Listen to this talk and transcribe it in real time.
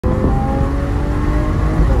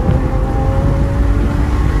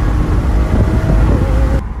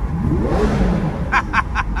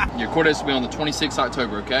court date's will be on the 26th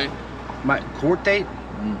October, okay? My court date?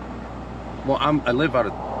 Well, I live out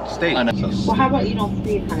of state. I know. Well, how about you don't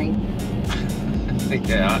speed, honey?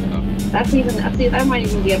 Yeah, I know. That might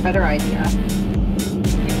even be a better idea.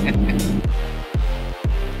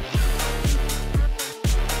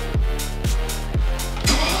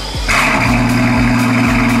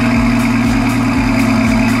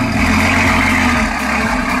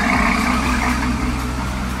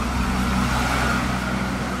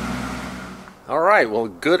 Well,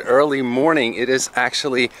 good early morning. It is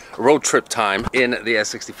actually road trip time in the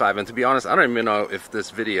S65, and to be honest, I don't even know if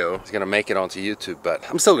this video is gonna make it onto YouTube, but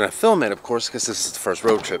I'm still gonna film it, of course, because this is the first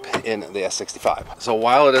road trip in the S65. So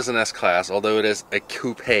while it is an S-Class, although it is a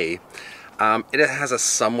coupe, it has a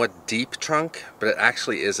somewhat deep trunk, but it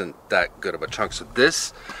actually isn't that good of a trunk. So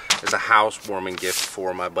this is a housewarming gift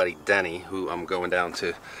for my buddy Denny, who I'm going down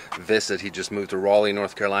to visit. He just moved to Raleigh,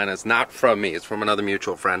 North Carolina. It's not from me, it's from another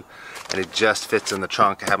mutual friend, and it just fits in the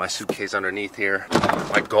trunk. I have my suitcase underneath here.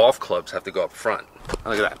 My golf clubs have to go up front.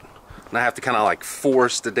 Look at that. And I have to kind of like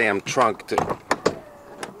force the damn trunk to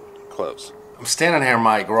close. I'm standing here in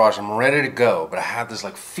my garage, I'm ready to go, but I have this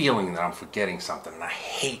like feeling that I'm forgetting something, and I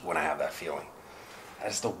hate when I have that feeling.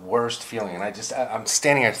 That is the worst feeling, and I'm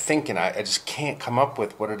standing here thinking, I just can't come up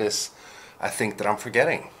with what it is I think that I'm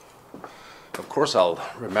forgetting. Of course I'll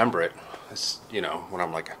remember it, it's, you know, when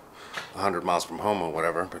I'm like 100 miles from home or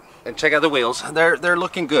whatever. And check out the wheels, they're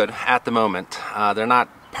looking good at the moment. They're not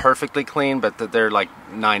perfectly clean, but they're like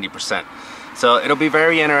 90%. So it'll be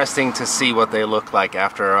very interesting to see what they look like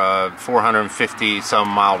after a 450 some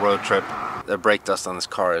mile road trip. The brake dust on this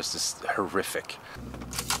car is just horrific.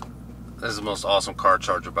 This is the most awesome car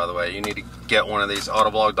charger, by the way. You need to get one of these,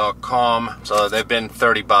 AutoVlog.com. So they've been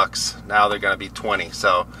 30 bucks, now they're gonna be 20.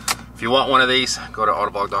 So if you want one of these, go to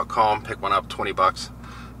AutoVlog.com, pick one up, 20 bucks.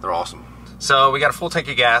 They're awesome. So we got a full tank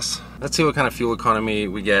of gas. Let's see what kind of fuel economy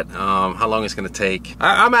we get, how long it's gonna take.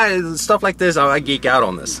 I'm at stuff like this, I geek out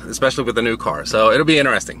on this, especially with the new car. So it'll be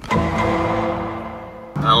interesting.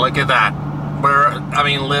 Now look at that. I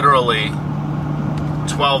mean, literally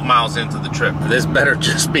 12 miles into the trip. This better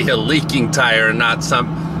just be a leaking tire and not some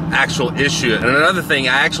actual issue. And another thing,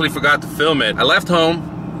 I actually forgot to film it. I left home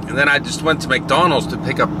and then I just went to McDonald's to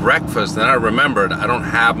pick up breakfast, and I remembered I don't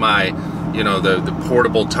have my, you know, the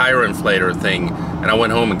portable tire inflator thing, and I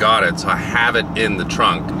went home and got it, so I have it in the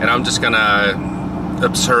trunk. And I'm just gonna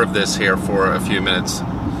observe this here for a few minutes,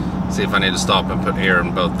 see if I need to stop and put air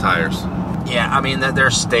in both tires. Yeah, I mean,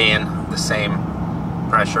 they're staying the same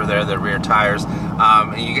pressure there, the rear tires.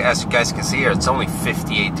 As you guys can see here, it's only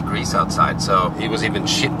 58 degrees outside, so it was even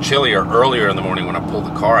chillier earlier in the morning when I pulled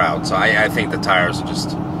the car out. So I think the tires are just,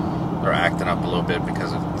 they're acting up a little bit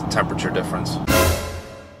because of the temperature difference.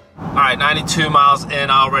 All right, 92 miles in,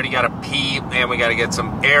 I already got to pee, and we got to get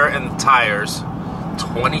some air in the tires.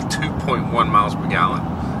 22.1 miles per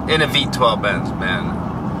gallon in a V12 Benz, man.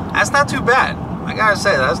 That's not too bad. I gotta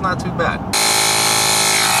say, that's not too bad.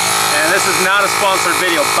 And this is not a sponsored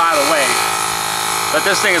video, by the way, but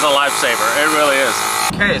this thing is a lifesaver. It really is.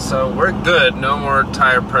 Okay, so we're good. No more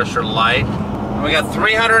tire pressure light. We got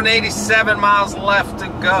 387 miles left to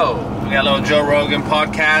go. We got a little Joe Rogan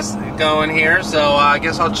podcast going here, so I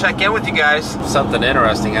guess I'll check in with you guys. Something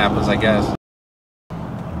interesting happens, I guess.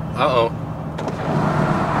 Uh-oh.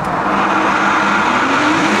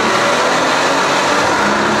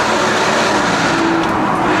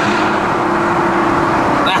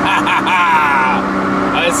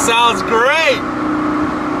 It sounds great!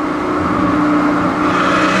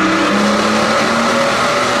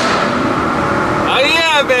 Oh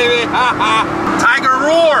yeah, baby! Tiger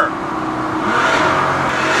roar!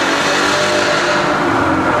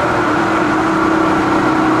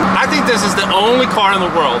 I think this is the only car in the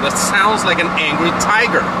world that sounds like an angry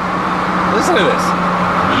tiger. Listen to this.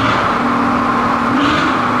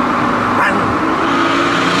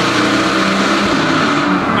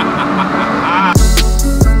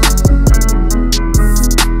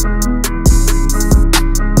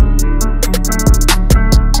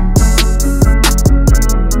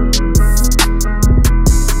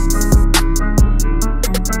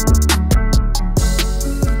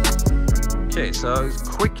 So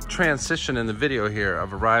quick transition in the video here.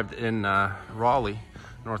 I've arrived in Raleigh,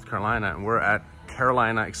 North Carolina, and we're at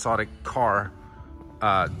Carolina Exotic Car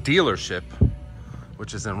dealership,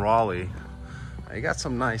 which is in Raleigh. You got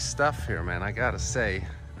some nice stuff here, man. I gotta say,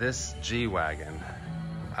 this G-Wagon,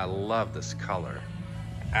 I love this color.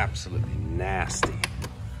 Absolutely nasty.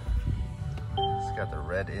 It's got the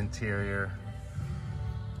red interior.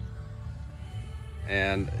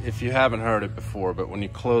 And if you haven't heard it before, but when you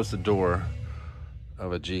close the door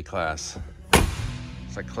of a G-Class,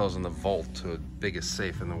 It's like closing the vault to the biggest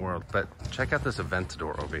safe in the world. But check out this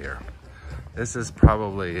Aventador over here. This is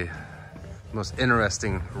probably the most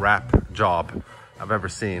interesting wrap job I've ever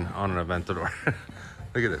seen on an Aventador.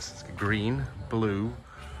 Look at this, it's green, blue,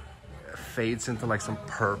 it fades into like some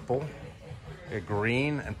purple,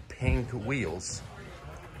 green and pink wheels.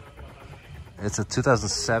 It's a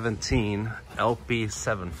 2017 LP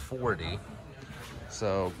 740.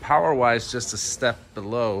 So power-wise, just a step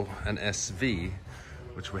below an SV,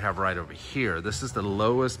 which we have right over here. This is the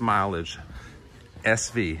lowest mileage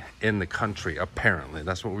SV in the country, apparently.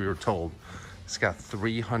 That's what we were told. It's got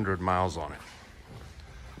 300 miles on it.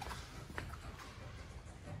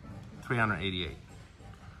 388.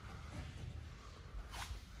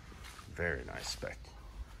 Very nice spec.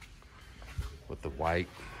 With the white.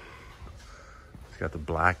 It's got the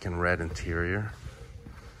black and red interior.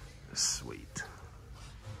 Sweet.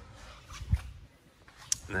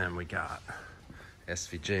 And then we got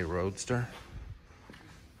SVJ Roadster.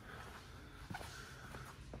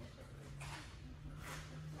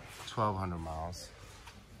 $1,200 miles.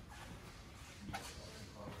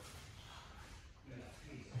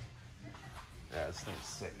 Yeah, this thing's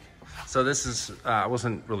sick. So this is, I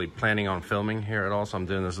wasn't really planning on filming here at all, so I'm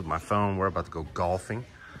doing this with my phone. We're about to go golfing.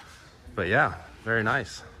 But yeah, very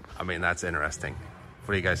nice. I mean, that's interesting.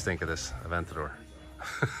 What do you guys think of this Aventador?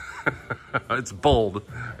 It's bold.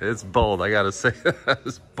 It's bold, I gotta say.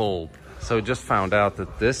 It's bold. So just found out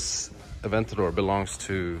that this Aventador belongs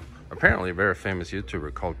to apparently a very famous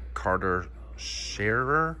YouTuber called Carter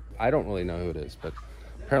Scherer. I don't really know who it is, but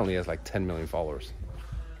apparently he has like 10 million followers.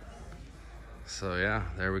 So yeah,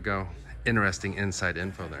 there we go. Interesting inside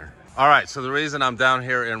info there. All right, so the reason I'm down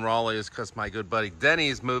here in Raleigh is because my good buddy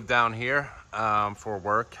Denny's moved down here for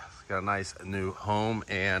work. He's got a nice new home,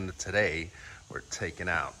 and today we're taking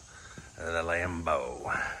out the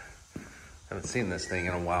Lambo. Haven't seen this thing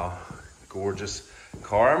in a while. Gorgeous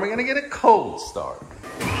car, and we're gonna get a cold start.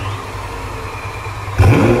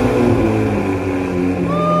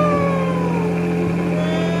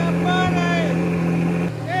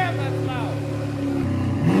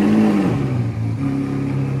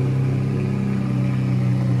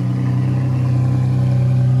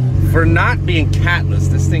 For not being catless,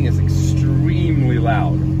 this thing is extremely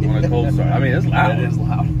loud on a cold start. I mean, it's loud. It is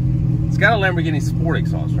loud. It's got a Lamborghini Sport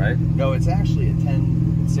exhaust, right? No, it's actually a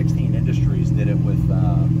 1016 Industries did it with,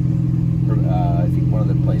 I think one of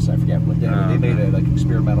the places, I forget what they made a like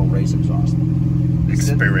experimental race exhaust.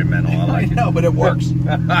 Experimental, I like it. No, but it works.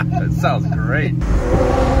 It sounds great.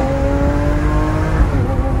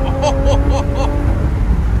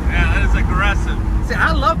 Yeah, that is aggressive. See,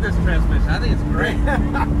 I love this transmission. I think it's great.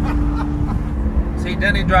 See,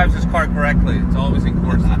 Denny drives his car correctly. It's always in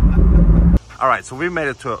course. All right, so we made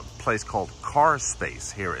it to a place called Car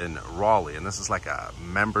Space here in Raleigh, and this is like a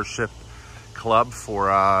membership club for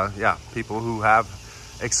yeah, people who have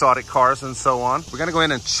exotic cars and so on. We're gonna go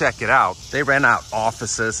in and check it out. They rent out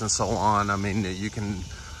offices and so on. I mean, you can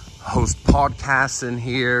host podcasts in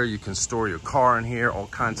here, you can store your car in here, all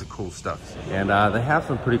kinds of cool stuff. And they have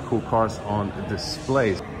some pretty cool cars on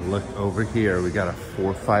display. Look over here, we got a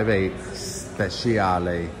 458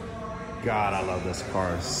 Speciale. God, I love this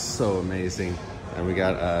car, it's so amazing. And we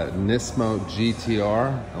got a Nismo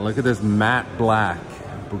GTR. And look at this matte black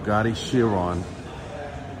Bugatti Chiron.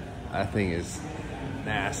 That thing is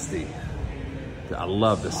nasty. I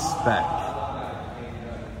love the spec.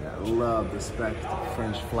 I love the spec, the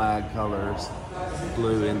French flag colors,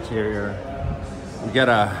 blue interior. We got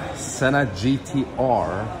a Senna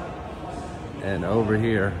GTR, and over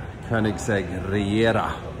here, Koenigsegg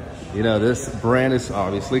Riera. You know, this brand is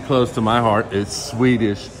obviously close to my heart. It's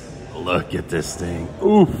Swedish. Look at this thing.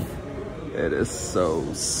 Oof, it is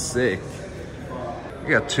so sick.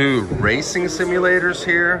 We got two racing simulators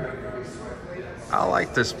here. I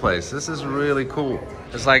like this place. This is really cool.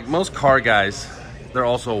 It's like most car guys, they're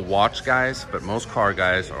also watch guys, but most car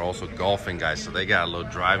guys are also golfing guys. So they got a little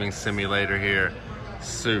driving simulator here.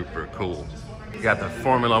 Super cool. You got the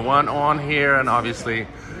Formula One on here, and obviously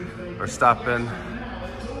Verstappen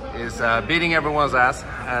is beating everyone's ass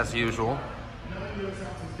as usual.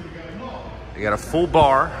 You got a full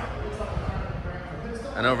bar,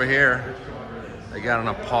 and over here they got an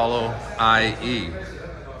Apollo IE.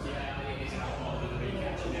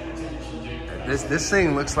 This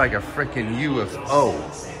thing looks like a freaking UFO.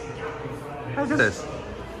 Look at this.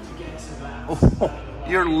 Oh,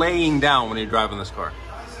 you're laying down when you're driving this car.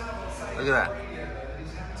 Look at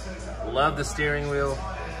that. Love the steering wheel.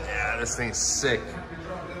 Yeah, this thing's sick.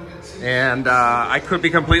 And I could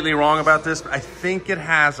be completely wrong about this, but I think it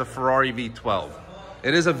has a Ferrari V12.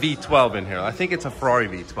 It is a V12 in here. I think it's a Ferrari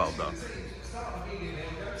V12 though.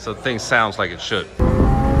 so things sounds like it should.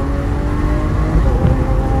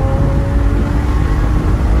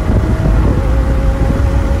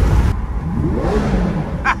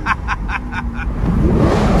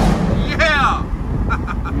 Yeah!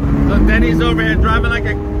 So Denny's over here driving like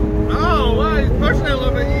a... Oh, wow, he's pushing it a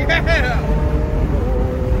little bit. Yeah!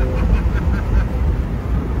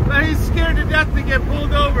 But he's scared to death to get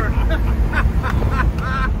pulled over.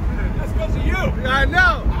 That's because of you. I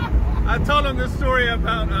know. I told him this story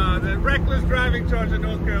about the reckless driving charge in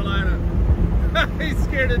North Carolina. He's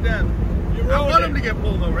scared to death. I want him to get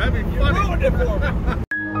pulled over. That'd be funny. You ruined it for me.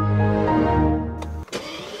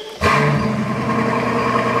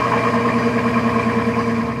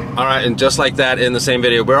 All right, and just like that, in the same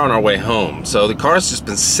video, we're on our way home. So the car's just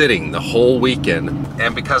been sitting the whole weekend.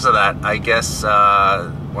 And because of that, I guess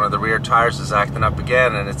one of the rear tires is acting up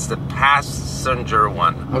again, and it's the passenger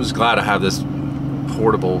one. I'm just glad I have this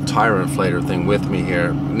portable tire inflator thing with me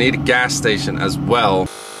here. Need a gas station as well.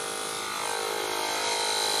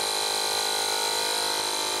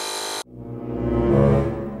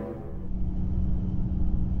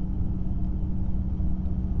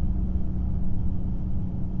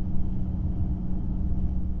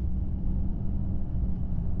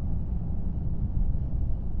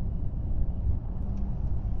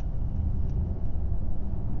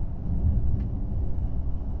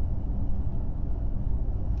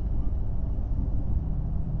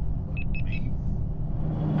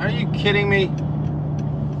 Are you kidding me?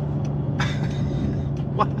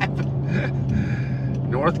 What happened?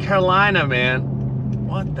 North Carolina, man.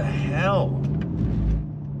 What the hell?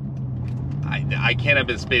 I can't have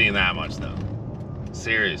been speeding that much though.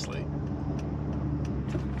 Seriously.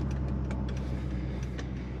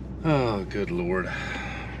 Oh, good Lord. How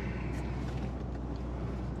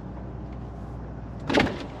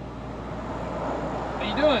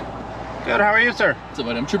you doing? Good, how are you, sir? What's up,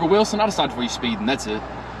 buddy? I'm Trooper Wilson. I just stopped for you speeding, that's it.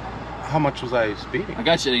 How much was I speeding? I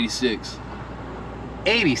got you at 86.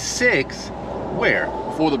 86? Where?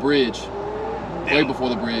 Before the bridge. Way before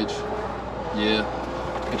the bridge. Yeah.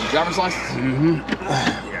 Got your driver's license? Mm-hmm.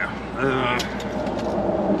 Yeah.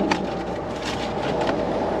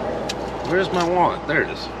 Where's my wallet? There it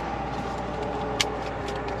is.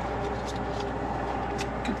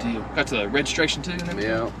 Good deal. Got the registration too and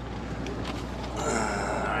everything? Yeah.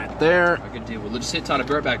 Right there. Oh, good deal. Well, just sit tight. I'll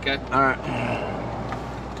be right back, okay? All right.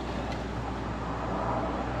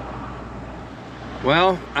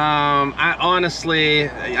 Well, I honestly,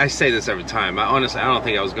 I say this every time. I don't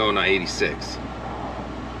think I was going on 86.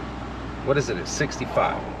 What is it? It's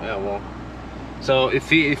 65. Yeah, well. So if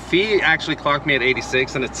he actually clocked me at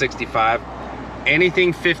 86 and it's 65,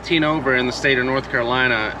 anything 15 over in the state of North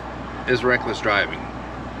Carolina is reckless driving.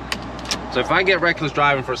 So if I get reckless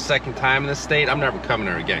driving for a second time in this state, I'm never coming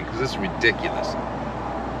here again because this is ridiculous.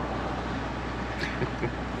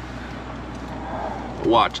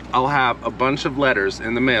 Watch, I'll have a bunch of letters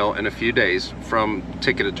in the mail in a few days from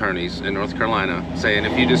ticket attorneys in North Carolina saying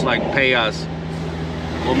if you just like pay us,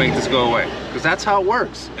 we'll make this go away. Because that's how it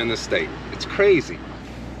works in this state. It's crazy.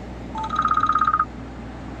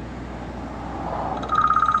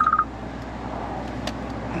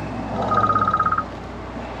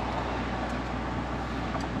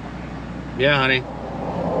 Yeah, honey.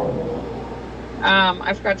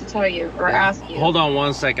 I forgot to tell you or ask you. Hold on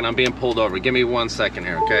 1 second. I'm being pulled over. Give me 1 second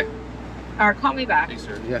here, okay? Or call me back. Hey,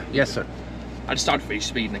 sir. Yeah. Yes, sir. I just stopped for you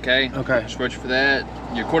speeding, okay? Okay. Just wrote you for that.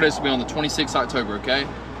 Your court date's will be on the 26th October, okay?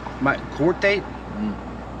 My court date? Mm.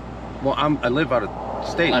 Well, I live out of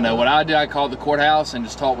state. I know. What I did, I called the courthouse and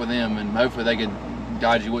just talked with them, and hopefully they could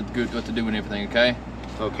guide you what to do and everything, okay?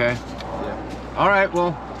 Okay. Yeah. All right,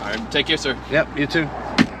 well. All right. Take care, sir. Yep, you too.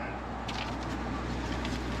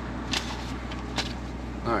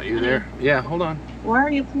 All right, you there? Yeah, hold on. Why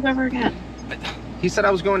are you pulled over again? He said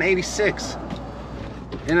I was going 86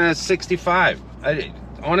 in a 65.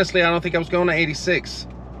 Honestly, I don't think I was going to 86.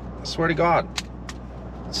 I swear to God.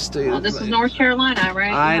 Well, this is North Carolina,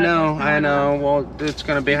 right? I know. Well, it's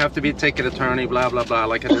gonna have to be a ticket attorney, blah blah blah,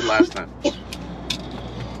 like I did last time.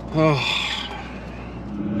 Oh.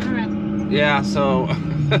 All right. Yeah. So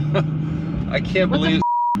I can't believe.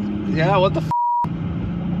 Yeah. What the?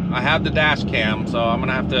 I have the dash cam, so I'm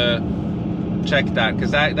gonna have to check that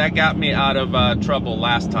because that got me out of trouble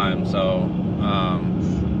last time. So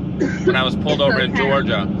when I was pulled over in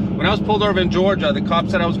Georgia, the cop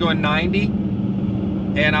said I was going 90,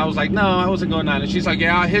 and I was like, no, I wasn't going 90. She's like,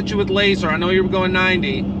 yeah, I hit you with laser. I know you were going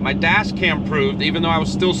 90. My dash cam proved, even though I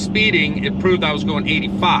was still speeding, it proved I was going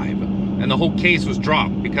 85, and the whole case was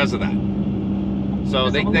dropped because of that. So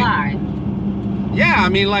That's a lie. Yeah, I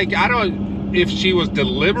mean, like, I don't. if she was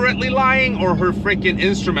deliberately lying or her freaking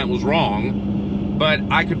instrument was wrong, but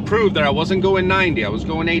I could prove that I wasn't going 90, I was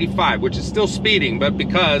going 85, which is still speeding, but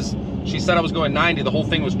because she said I was going 90, the whole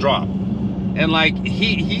thing was dropped. And like,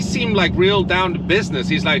 he seemed like real down to business.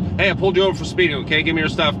 He's like, hey, I pulled you over for speeding, okay? Give me your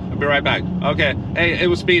stuff, I'll be right back. Okay, hey, it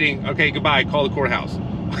was speeding. Okay, goodbye, call the courthouse.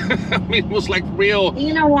 I mean, it was like real.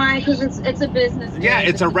 You know why? Because it's a business. Yeah,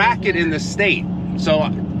 it's a racket in the state. So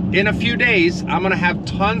in a few days, I'm gonna have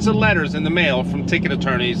tons of letters in the mail from ticket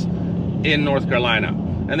attorneys in North Carolina.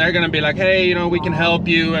 And they're gonna be like, hey, you know, we can help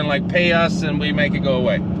you and like pay us and we make it go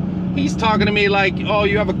away. He's talking to me like, oh,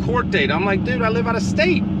 you have a court date. I'm like, dude, I live out of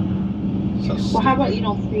state. So well, how about you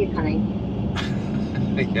don't speed, honey?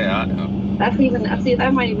 Yeah, I know. That's even, see,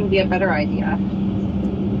 that might even be a better idea.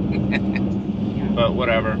 But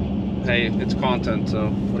whatever. Hey, it's content, so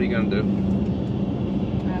what are you gonna do?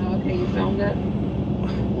 Oh, okay, you filmed it?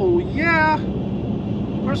 Oh, yeah.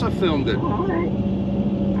 Of course I filmed it. Oh, all right.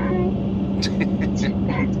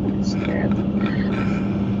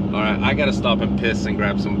 All right, I gotta stop and piss and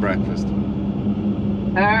grab some breakfast.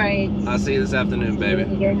 All right. I'll see you this afternoon, baby. All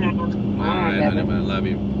right, honey, I love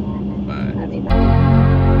you. Bye. Love you.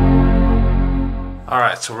 All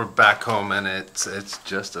right, so we're back home, and it's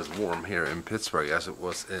just as warm here in Pittsburgh as it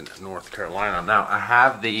was in North Carolina. Now I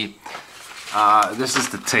have the this is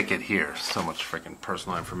the ticket here. So much freaking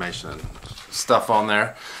personal information and stuff on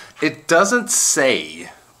there. It doesn't say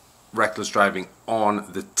reckless driving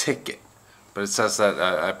on the ticket, but it says that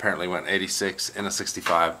I apparently went 86 in a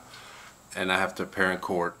 65, and I have to appear in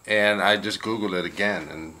court. And I just Googled it again,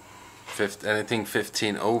 and anything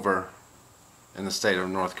 15 over in the state of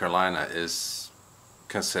North Carolina is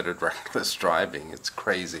considered reckless driving. It's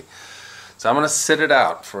crazy. So I'm gonna sit it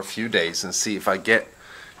out for a few days and see if I get,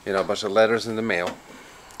 you know, a bunch of letters in the mail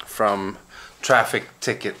from traffic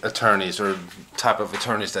ticket attorneys or type of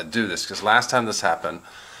attorneys that do this. Because last time this happened,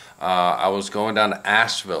 I was going down to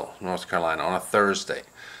Asheville, North Carolina on a Thursday,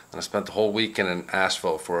 and I spent the whole weekend in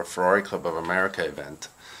Asheville for a Ferrari Club of America event.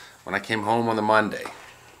 When I came home on the Monday,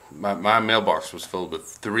 my mailbox was filled with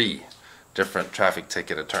 3 different traffic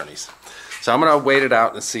ticket attorneys. So I'm gonna wait it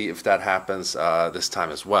out and see if that happens this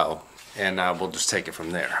time as well, and we'll just take it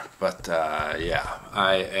from there. But yeah,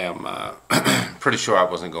 I am pretty sure I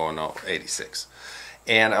wasn't going 86.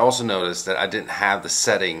 And I also noticed that I didn't have the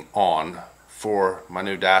setting on for my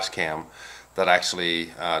new dash cam that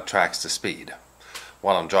actually tracks the speed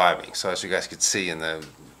while I'm driving. So as you guys could see in the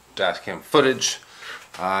dash cam footage,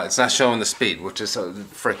 it's not showing the speed, which is a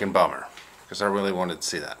freaking bummer, because I really wanted to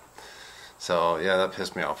see that. So yeah, that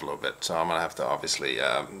pissed me off a little bit. So I'm gonna have to obviously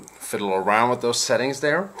fiddle around with those settings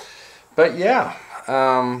there. But yeah,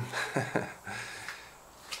 I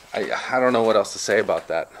don't know what else to say about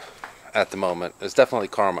that at the moment. It's definitely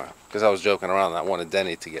karma, because I was joking around and I wanted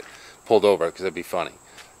Denny to get pulled over because it'd be funny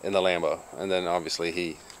in the Lambo, and then obviously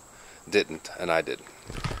he didn't and I did.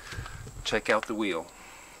 Check out the wheel.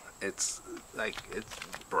 It's like, it's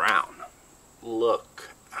brown. Look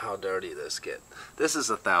how dirty this gets. This is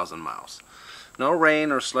 1,000 miles. No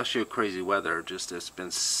rain or slushy or crazy weather, just it's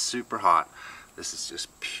been super hot. This is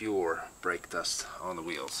just pure brake dust on the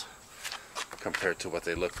wheels compared to what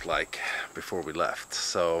they looked like before we left.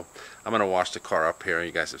 So I'm gonna wash the car up here.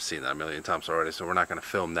 You guys have seen that a million times already, so we're not gonna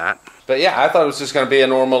film that. But yeah, I thought it was just gonna be a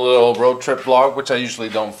normal little road trip vlog, which I usually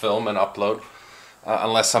don't film and upload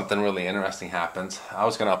unless something really interesting happens. I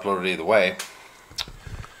was gonna upload it either way,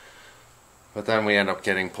 but then we end up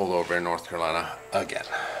getting pulled over in North Carolina again.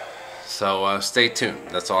 So stay tuned.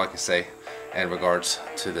 That's all I can say in regards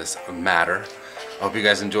to this matter. I hope you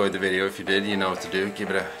guys enjoyed the video. If you did, you know what to do. Give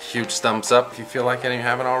it a huge thumbs up if you feel like it and you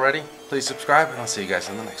haven't already. Please subscribe, and I'll see you guys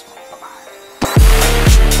in the next one.